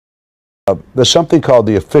There's something called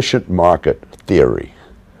the efficient market theory,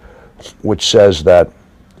 which says that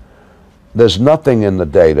there's nothing in the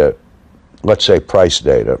data, let's say price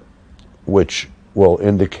data, which will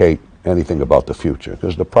indicate anything about the future,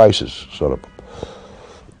 because the price is sort of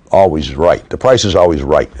always right. The price is always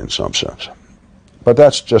right in some sense. But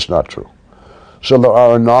that's just not true. So there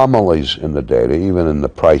are anomalies in the data, even in the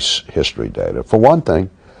price history data. For one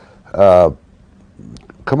thing,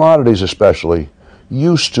 commodities especially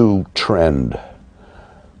used to trend,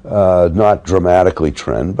 not dramatically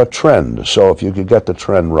trend, but trend. So if you could get the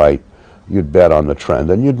trend right, you'd bet on the trend,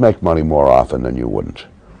 and you'd make money more often than you wouldn't,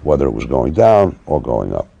 whether it was going down or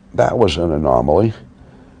going up. That was an anomaly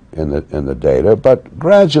in the data, but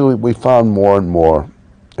gradually we found more and more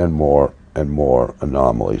and more and more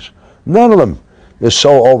anomalies. None of them is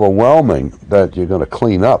so overwhelming that you're going to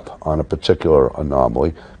clean up on a particular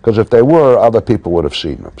anomaly, because if they were, other people would have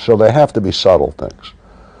seen them. So they have to be subtle things.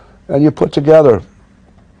 And you put together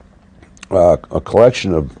a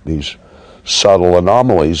collection of these subtle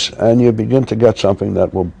anomalies, and you begin to get something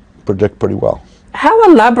that will predict pretty well.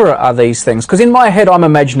 How elaborate are these things? Because in my head, I'm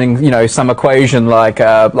imagining, you know, some equation like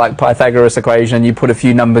Pythagoras equation. You put a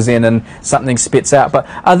few numbers in, and something spits out. But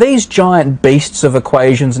are these giant beasts of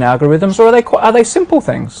equations and algorithms, or are they simple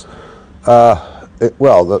things?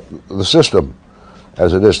 Well, the system,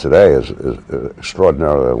 as it is today, is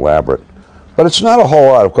extraordinarily elaborate. But it's not a whole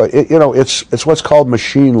lot of, you know, it's what's called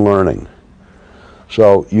machine learning.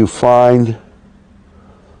 So you find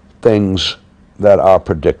things that are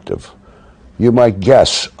predictive. You might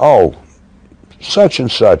guess, oh, such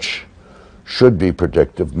and such should be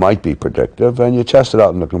predictive, might be predictive, and you test it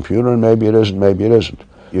out in the computer, and maybe it isn't, maybe it isn't.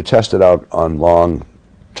 You test it out on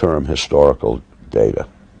long-term historical data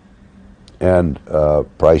and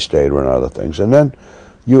price data and other things, and then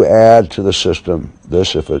you add to the system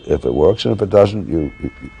this if it works, and if it doesn't, you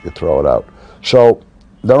throw it out. So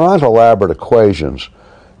there aren't elaborate equations,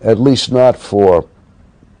 at least not for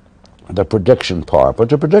the prediction part. But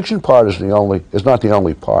the prediction part is not the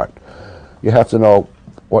only part. You have to know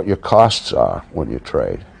what your costs are when you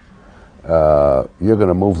trade. You're going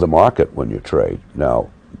to move the market when you trade. Now,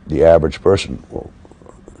 the average person will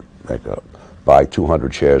buy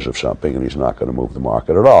 200 shares of something, and he's not going to move the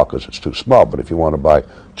market at all because it's too small. But if you want to buy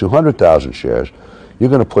 200,000 shares, you're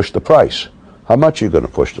going to push the price. How much are you going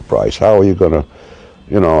to push the price? How are you going to,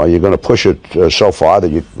 you know, are you going to push it so far that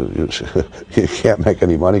you can't make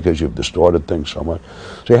any money because you've distorted things so much?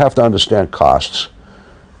 So you have to understand costs,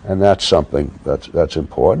 and that's something that's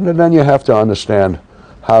important. And then you have to understand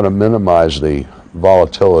how to minimize the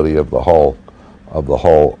volatility of the whole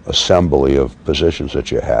assembly of positions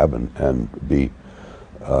that you have, and be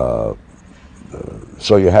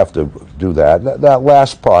so you have to do that. That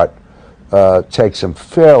last part takes some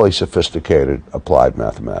fairly sophisticated applied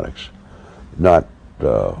mathematics, not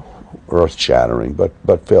earth-shattering,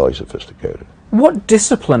 but fairly sophisticated. What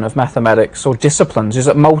discipline of mathematics, or disciplines? Is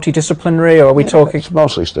it multidisciplinary, or are we talking? It's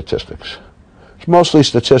mostly statistics. It's mostly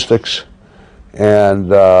statistics,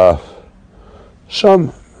 and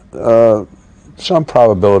some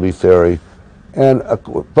probability theory,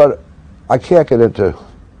 but I can't get into,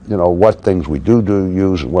 you know, what things we do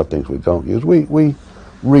use and what things we don't use. We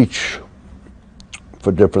reach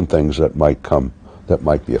for different things that might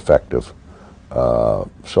be effective.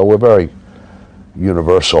 So we're very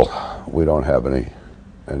universal. We don't have any,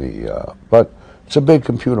 but it's a big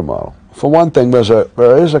computer model. For one thing,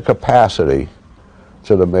 there is a capacity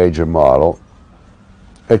to the major model.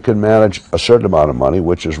 It can manage a certain amount of money,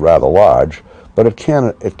 which is rather large, but it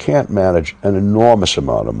can't manage an enormous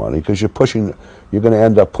amount of money, because you're going to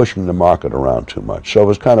end up pushing the market around too much. So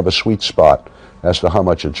it's kind of a sweet spot as to how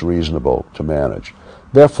much it's reasonable to manage.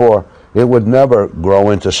 Therefore, it would never grow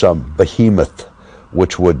into some behemoth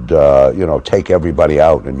which would, you know, take everybody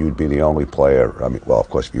out and you'd be the only player. I mean, well, of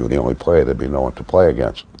course, if you were the only player, there'd be no one to play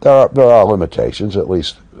against. There are limitations, at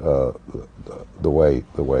least the way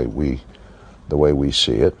we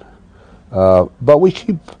see it. But we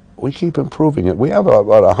keep improving it. We have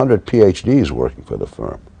about 100 PhDs working for the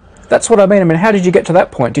firm. That's what I mean. I mean, how did you get to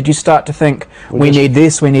that point? Did you start to think, we need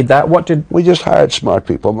this, we need that? We just hired smart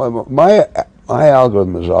people. My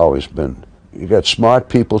algorithm has always been, you get smart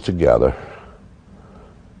people together,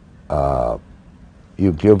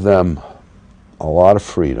 you give them a lot of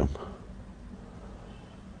freedom,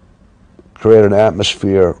 create an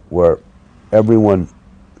atmosphere where everyone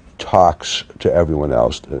talks to everyone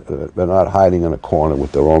else. They're not hiding in a corner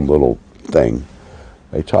with their own little thing.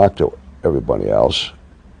 They talk to everybody else,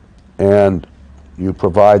 and you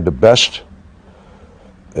provide the best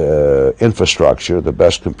infrastructure, the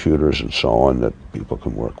best computers and so on that people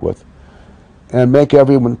can work with. and make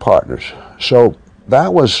everyone partners. So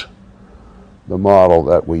that was the model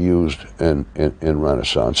that we used in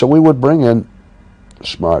Renaissance. So we would bring in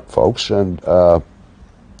smart folks, and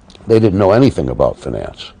they didn't know anything about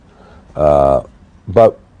finance,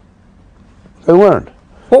 but they learned.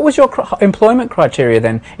 What was your employment criteria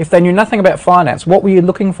then? If they knew nothing about finance, what were you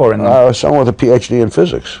looking for in them? Someone with a PhD in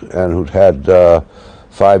physics and who'd had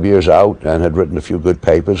 5 years out and had written a few good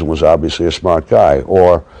papers and was obviously a smart guy,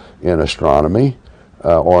 or in astronomy,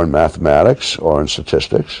 or in mathematics, or in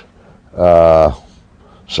statistics.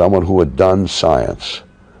 Someone who had done science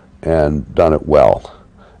and done it well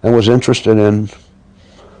and was interested in,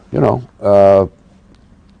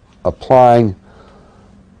 applying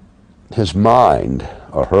his mind,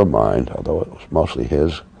 or her mind, although it was mostly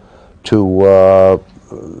his, to,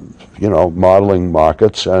 modeling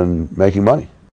markets and making money.